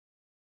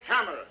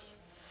Cameras.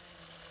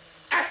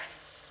 Action.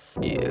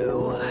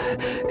 You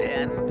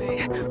and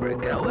me, we're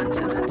going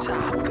to the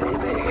top,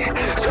 baby.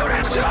 To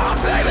the top,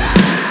 baby.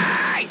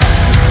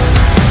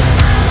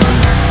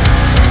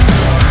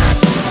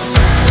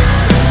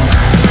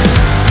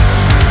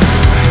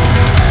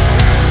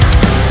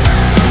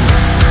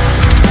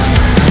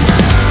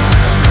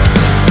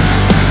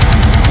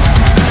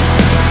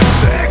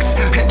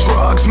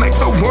 Make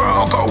the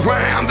world go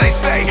round. They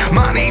say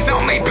money's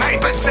only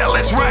paper till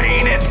it's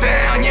raining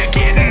down. You're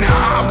getting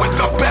high with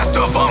the best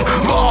of them,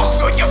 lost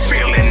so you're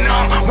feeling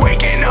numb.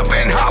 Waking up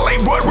in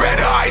Hollywood,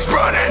 red eyes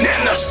burning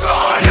in the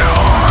sun.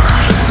 You're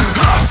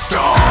a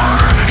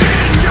star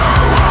in your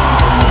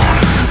own.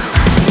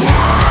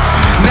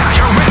 Now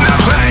you're in the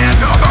land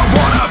of the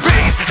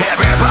wannabes.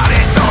 Everybody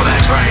saw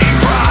that dream.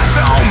 Pride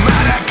don't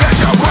matter, cause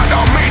your pride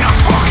don't mean a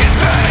fucking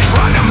thing.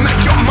 Trying to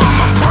make your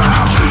mama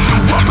proud, choose you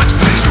up and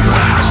spit you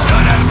out.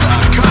 Should've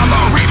took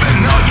cover even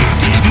though you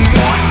didn't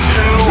want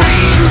to.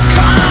 Dreams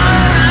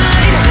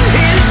collide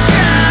in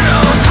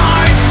shadows,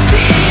 hearts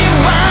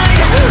divide.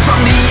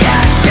 From the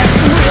ashes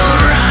we'll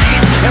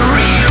rise and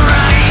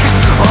rewrite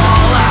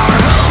all our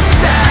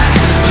hopes set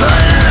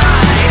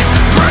alight.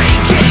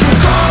 Breaking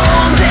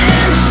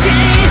golden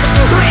chains,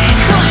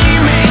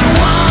 reclaiming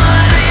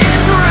what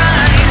is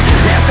right.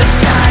 As the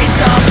tides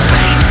of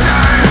fate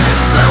turn,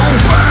 slow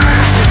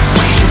burn,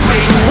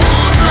 sleeping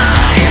wolves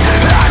lie.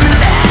 I'm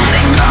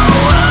letting go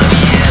of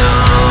you.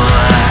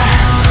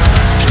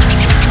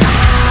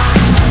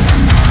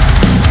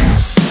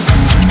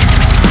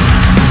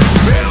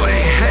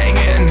 Barely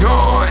hanging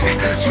on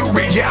to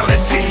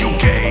reality. You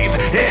gave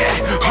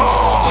it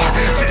all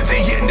to the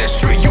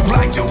industry. You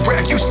like to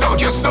brag, you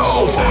sold your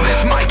soul for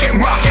this mic and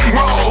rock and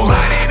roll.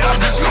 Light it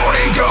up, snort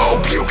and go,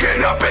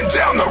 puking up and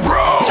down the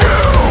road.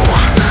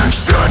 You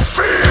should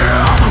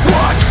fear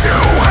what you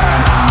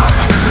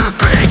have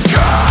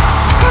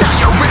become. Now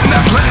you're in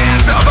the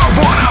plans of the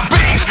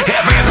wannabes.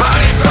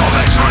 Everybody sold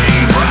a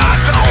dream.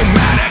 Pride don't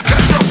matter,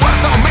 cause your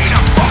words don't mean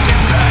a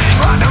fucking thing.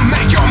 Trying to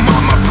make your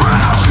mama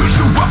proud, choose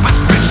you up and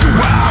spit you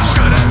out.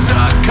 Should've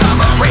took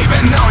cover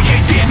even though you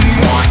didn't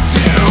want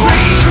to.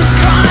 Dreams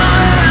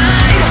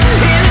collide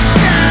in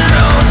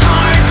shadows,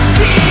 hearts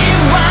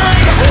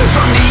divide.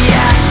 From the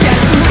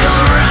ashes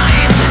we'll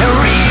rise and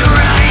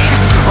rewrite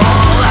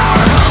all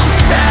our hopes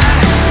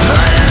set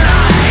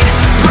alight.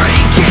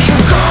 Breaking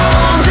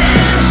golden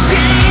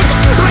chains,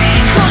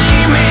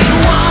 reclaiming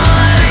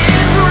what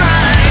is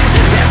right.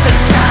 As the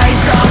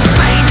tides of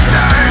fate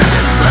turn,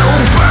 slow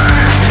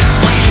burn,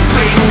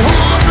 sleeping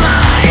wolves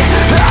lie.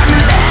 I'm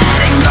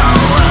letting go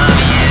of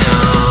you.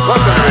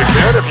 Listen to me,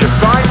 kid. If you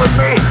sign with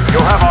me,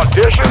 you'll have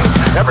auditions,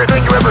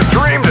 everything you ever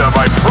dreamed of,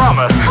 I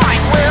promise. I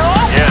will?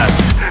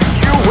 Yes,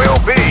 you will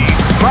be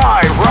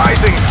my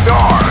rising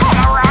star.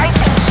 A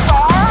rising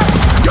star?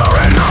 You're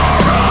an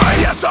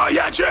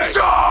R-I-S-I-N-G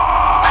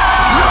star.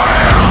 You're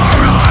an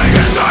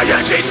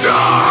R-I-S-I-N-G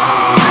star.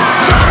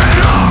 You're an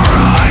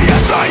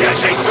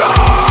R-I-S-I-N-G star.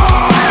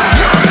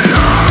 You're an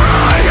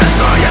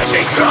R-I-S-I-N-G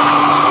star.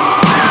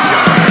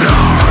 You're an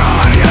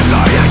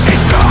R-I-S-I-N-G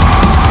star.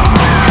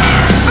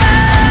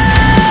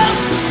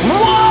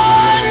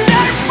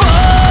 Wonderful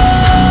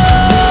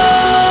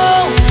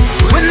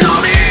when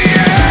all the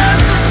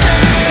answers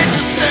stayed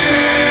the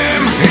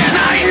same, and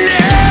I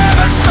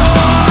never saw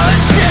a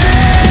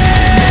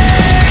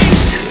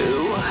change.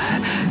 You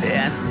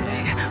and me,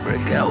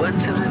 we're going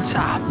to the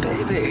top,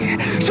 baby.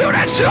 To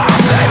the top,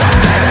 baby.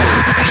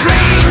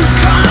 Dreams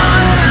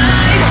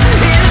collide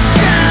in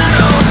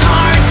shadows,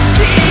 hearts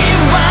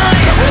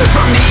divide.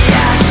 From the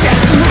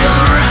ashes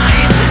we'll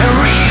rise and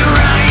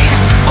rewrite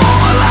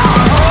all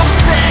our hopes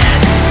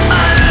set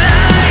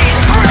alight.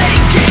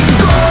 Breaking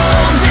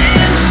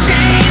golden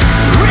chains,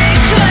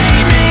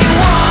 reclaiming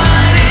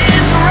what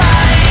is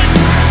right.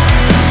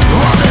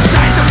 All the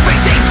tides of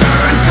fate they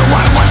turn, so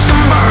I watch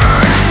them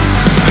burn.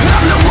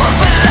 I'm the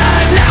wolf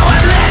alive, now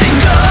I'm letting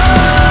go.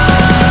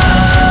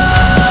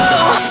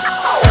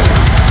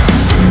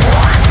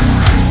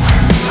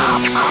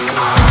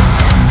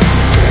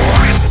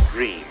 The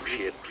dream she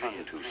had clung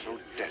to so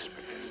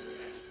desperately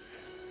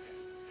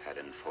had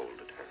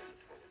enfolded her.